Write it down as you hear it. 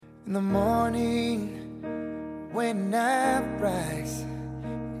In the morning when I rise,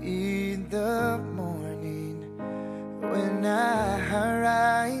 in the morning when I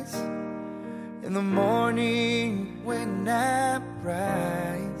rise, in the morning when I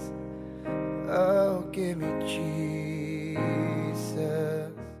rise, oh, give me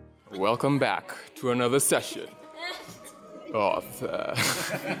Jesus. Welcome back to another session of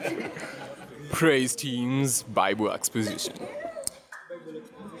Praise Team's Bible Exposition.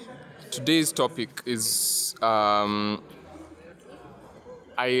 Today's topic is, I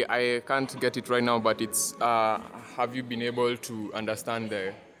can't get it right now, but it's, have you been able to understand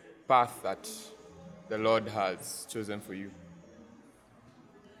the path that the Lord has chosen for you?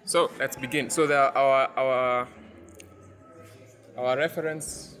 So let's begin. So our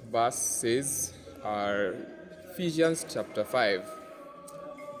reference verse says, Ephesians chapter 5,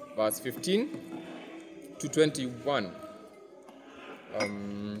 verse 15 to 21.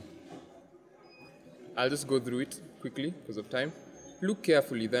 I'll just go through it quickly because of time. Look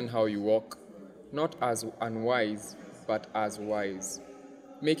carefully then how you walk, not as unwise, but as wise,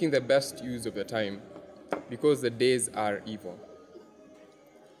 making the best use of the time, because the days are evil.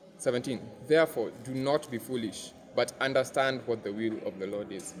 17. Therefore, do not be foolish, but understand what the will of the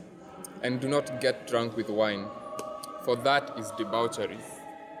Lord is. And do not get drunk with wine, for that is debauchery,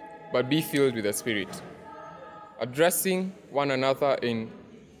 but be filled with the Spirit, addressing one another in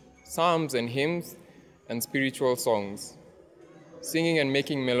psalms and hymns and spiritual songs, singing and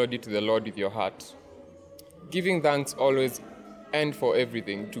making melody to the Lord with your heart, giving thanks always and for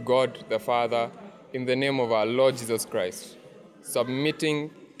everything to God the Father in the name of our Lord Jesus Christ,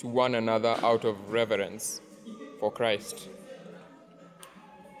 submitting to one another out of reverence for Christ.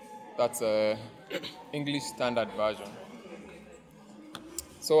 That's a English Standard Version.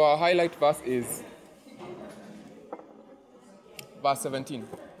 So our highlight verse is verse 17,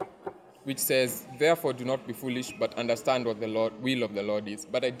 which says, therefore do not be foolish, but understand what the will of the Lord is.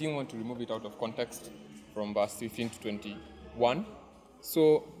 But I didn't want to remove it out of context from verse 15 to 21.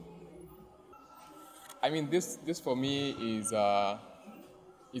 So, I mean, this for me is a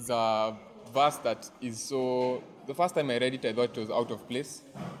verse that is so... The first time I read it, I thought it was out of place,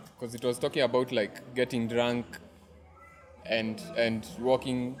 because it was talking about like getting drunk and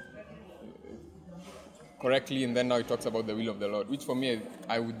walking correctly, and then now it talks about the will of the Lord, which for me,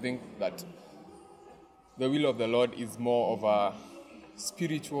 I would think that the will of the Lord is more of a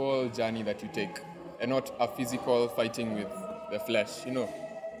spiritual journey that you take, and not a physical fighting with the flesh, you know.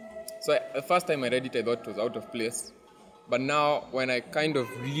 So the first time I read it, I thought it was out of place, but now when I kind of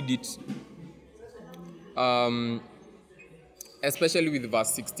read it, especially with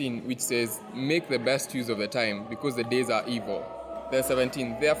verse 16, which says, make the best use of the time, because the days are evil. Then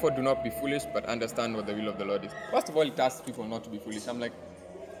 17, therefore do not be foolish, but understand what the will of the Lord is. First of all, it asks people not to be foolish. I'm like,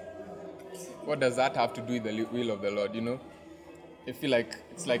 what does that have to do with the will of the Lord, you know? I feel like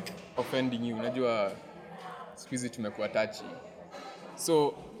it's like offending you. Unajua, siku hizi tumekuwa touchy.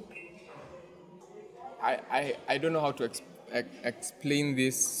 So, I don't know how to explain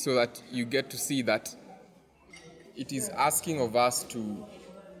this so that you get to see that it is asking of us to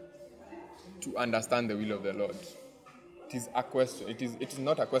understand the will of the Lord. It is a question. It is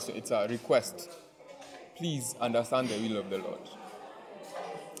not a question, it's a request. Please understand the will of the Lord.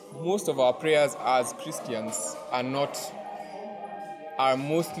 Most of our prayers as Christians are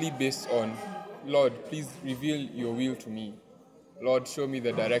mostly based on, Lord, please reveal your will to me. Lord, show me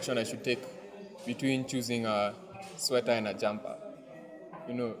the direction I should take between choosing a sweater and a jumper.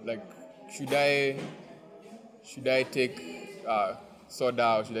 You know, like, should I take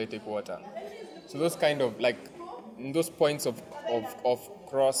soda or should I take water? So those kind of like those points of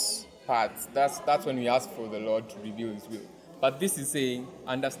cross paths, that's when we ask for the Lord to reveal His will. But this is saying,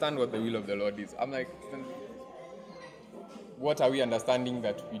 understand what the will of the Lord is. I'm like, what are we understanding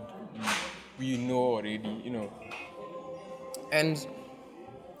that we know already, you know? And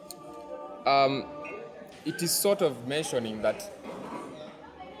it is sort of mentioning that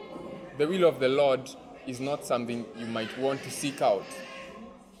the will of the Lord is not something you might want to seek out.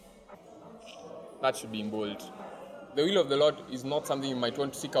 That should be in bold. The will of the Lord is not something you might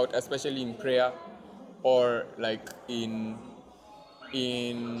want to seek out, especially in prayer or like in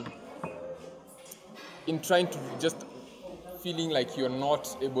trying to just feeling like you're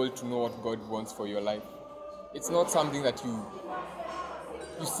not able to know what God wants for your life. It's not something that you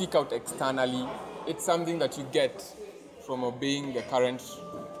seek out externally. It's something that you get from obeying the current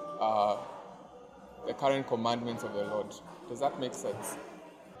commandments of the Lord. Does that make sense?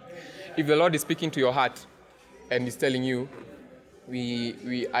 If the Lord is speaking to your heart and is telling you,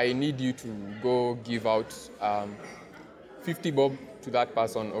 I need you to go give out 50 bob to that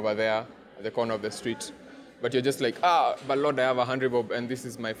person over there at the corner of the street, but you're just like, but Lord, I have 100 bob and this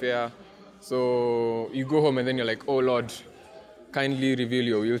is my fare. So you go home and then you're like, oh Lord, kindly reveal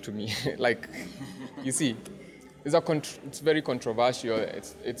your will to me. Like, you see, it's very controversial.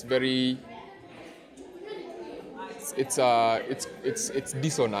 It's very, it's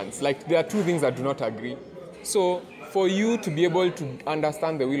dissonance. Like, there are two things that do not agree. So for you to be able to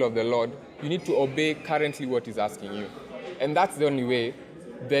understand the will of the Lord, you need to obey currently what He's asking you. And that's the only way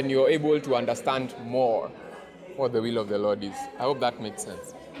then you're able to understand more what the will of the Lord is. I hope that makes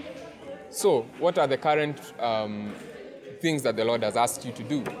sense. So, what are the current things that the Lord has asked you to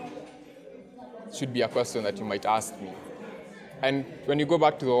do? Should be a question that you might ask me. And when you go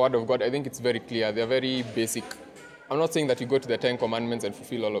back to the Word of God, I think it's very clear. They're very basic. I'm not saying that you go to the 10 Commandments and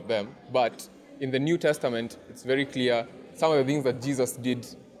fulfill all of them, but in the New Testament, it's very clear. Some of the things that Jesus did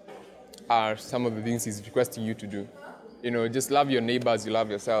are some of the things He's requesting you to do. Just love your neighbor as you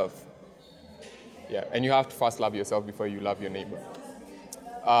love yourself. Yeah, and you have to first love yourself before you love your neighbor.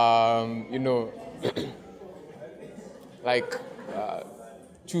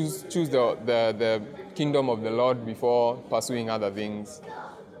 Choose the kingdom of the Lord before pursuing other things.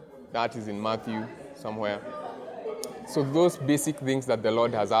 That is in Matthew somewhere. So those basic things that the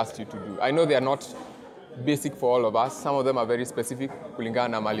Lord has asked you to do. I know they are not basic for all of us. Some of them are very specific, kulingana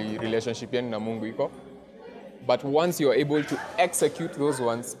na mali relationship yenu na Mungu iko. But once you're able to execute those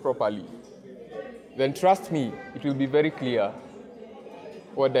ones properly, then trust me, it will be very clear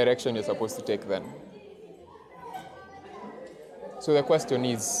what direction you're supposed to take then. So the question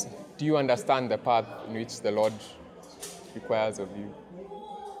is, do you understand the path in which the Lord requires of you?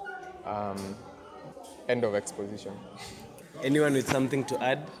 End of exposition. Anyone with something to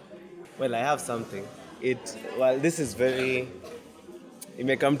add? Well, I have something. This is it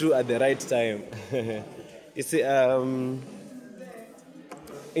may come to at the right time. You see,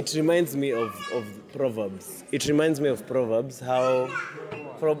 it reminds me of Proverbs. It reminds me of Proverbs, how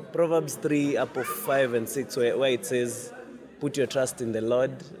Proverbs 3, up of 5 and 6, where it says, put your trust in the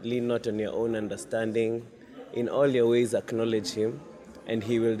Lord, lean not on your own understanding. In all your ways acknowledge Him, and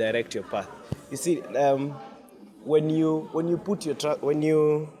He will direct your path. You see, when you put your trust, when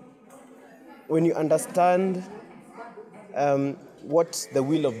you understand what the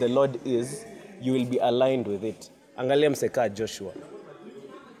will of the Lord is, you will be aligned with it. Angalia mseka Joshua.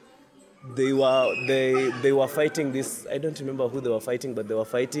 They were fighting this. I don't remember who they were fighting, but they were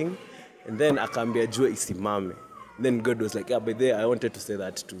fighting, and then akaambia jua isimame. Then God was like, but there I wanted to say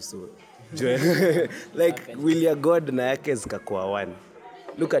that too. So, like, will your God na yake zikakuwa one?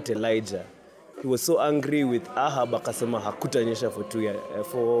 Look at Elijah. He was so angry with Ahab, akasema hakutanyesha for 2 years.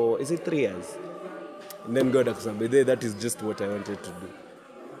 For, is it 3 years? And then God akasema, that is just what I wanted to do.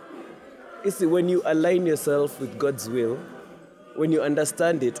 You see, when you align yourself with God's will, when you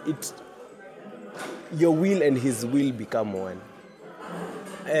understand it, your will and His will become one.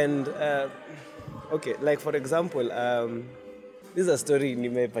 And, okay, like for example, this is a story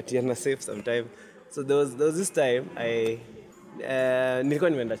nimepatiana safe sometime. So there was this time nilikuwa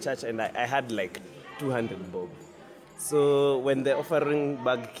nimeenda church and I had like 200 bob. So when the offering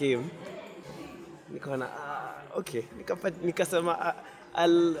bag came, nikaona okay, nikasema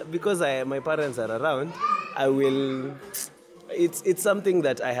because my parents are around, I will. It's something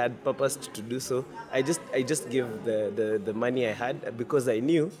that I had purposed to do. So I just give the money I had because I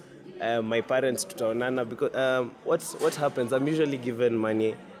knew my parents tutaonana. Because what happens? I'm usually given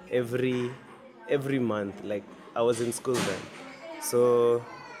money every month. Like I was in school then, so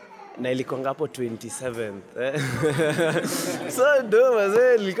na ilikuanga hapo 27th. So ndo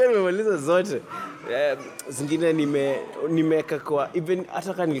wazee nilikuwa nimemaliza zote. Zingine nimeka kwa even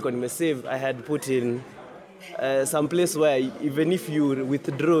hata kama nilikuwa nimesave, I had put in some place where even if you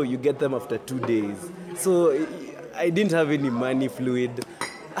withdraw you get them after 2 days. So I didn't have any money fluid.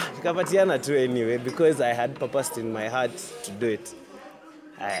 Nikapatiana tu anyway because I had purposed in my heart to do it.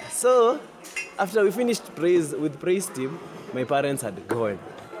 So after we finished praise team, my parents had gone.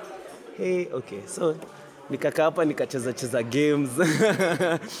 Hey, okay, so nikakaa hapa nikacheza games.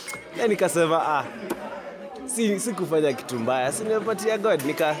 Na nikasema si kufanya kitu mbaya, si nimepatia God,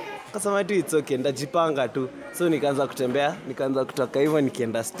 nikasema tu it's okay, ndajipanga tu. So nikaanza kutembea, nikaanza kutoka hivyo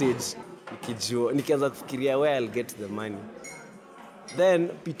nikienda stage, nikaanza kufikiria where I'll get the money. Then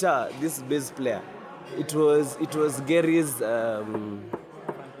Peter, this bass player, it was Gary's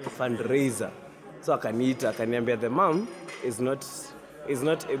fundraiser. So akaniambia the mom is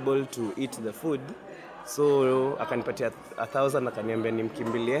not able to eat the food. So akanipatia 1,000, akaniambia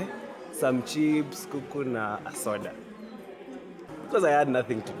nimkimbilie some chips, kuku na a soda. Because I had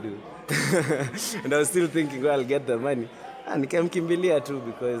nothing to do. And I was still thinking, well, I'll get the money. Nikamkimbilia too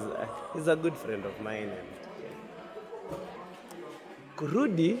because he's a good friend of mine. And,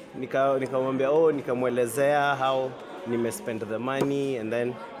 kurudi nikamwambia nikamwelezea how spend the money, and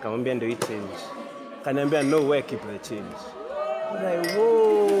then nikamwambia ndio change. Kaniambia no way, keep the change. I'm like,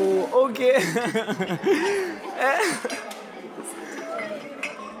 whoa, okay.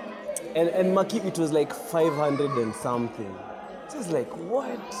 and Maki, it was like 500 and something. So I was like,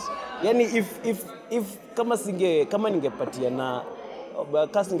 what? Yani if kama ningepatiana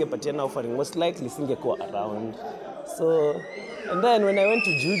offering, most likely singekuwa around. So, and then when I went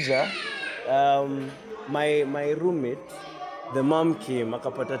to Juja, my roommate, the mom came,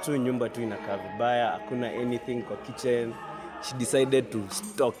 akapata tu nyumba tu inakaa vibaya, hakuna anything kwa kitchen. She decided to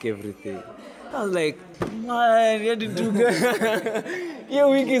stock everything. I was like, man, you didn't do good. Hiyo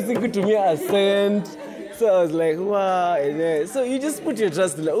wiki sikutumia a cent. So I was like, wow. And, so you just put your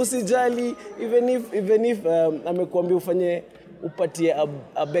trust in usijali, even if amekuambia ufanye upatie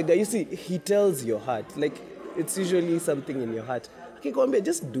a beggar. You see, he tells your heart. Like, it's usually something in your heart. Akikwambia,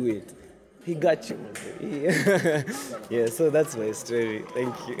 just do it. He got you. Yeah, so that's my story.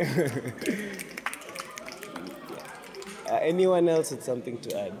 Thank you. Anyone else with something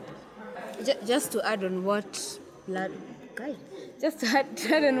to add? Just to add on what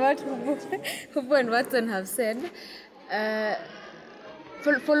Hubu and Watson have said,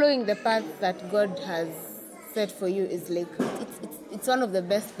 following the path that God has set for you is like it's one of the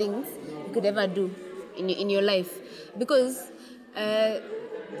best things you could ever do in your life, because I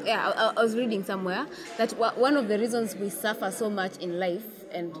was reading somewhere that one of the reasons we suffer so much in life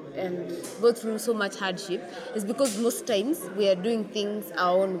and go through so much hardship is because most times we are doing things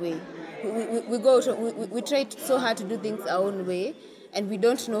our own way. We try so hard to do things our own way, and we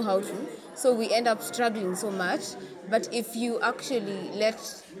don't know how to, so we end up struggling so much. But if you actually let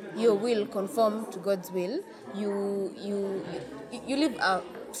your will conform to God's will, you live a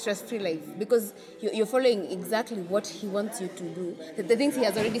stress-free life, because you're following exactly what He wants you to do, the things He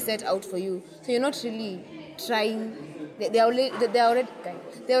has already set out for you. So you're not really trying. They're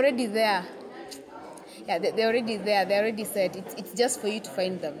already there. Yeah, they're already there. They're already set. It's just for you to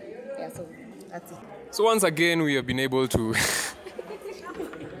find them. Yeah, so that's it. So once again, we have been able to...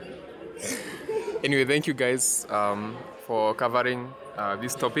 Anyway, thank you guys for covering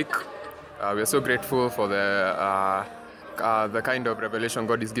this topic. We are so grateful for the kind of revelation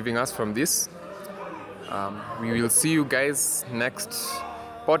God is giving us from this. We will see you guys next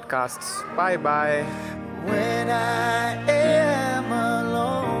podcast. Bye-bye. When I am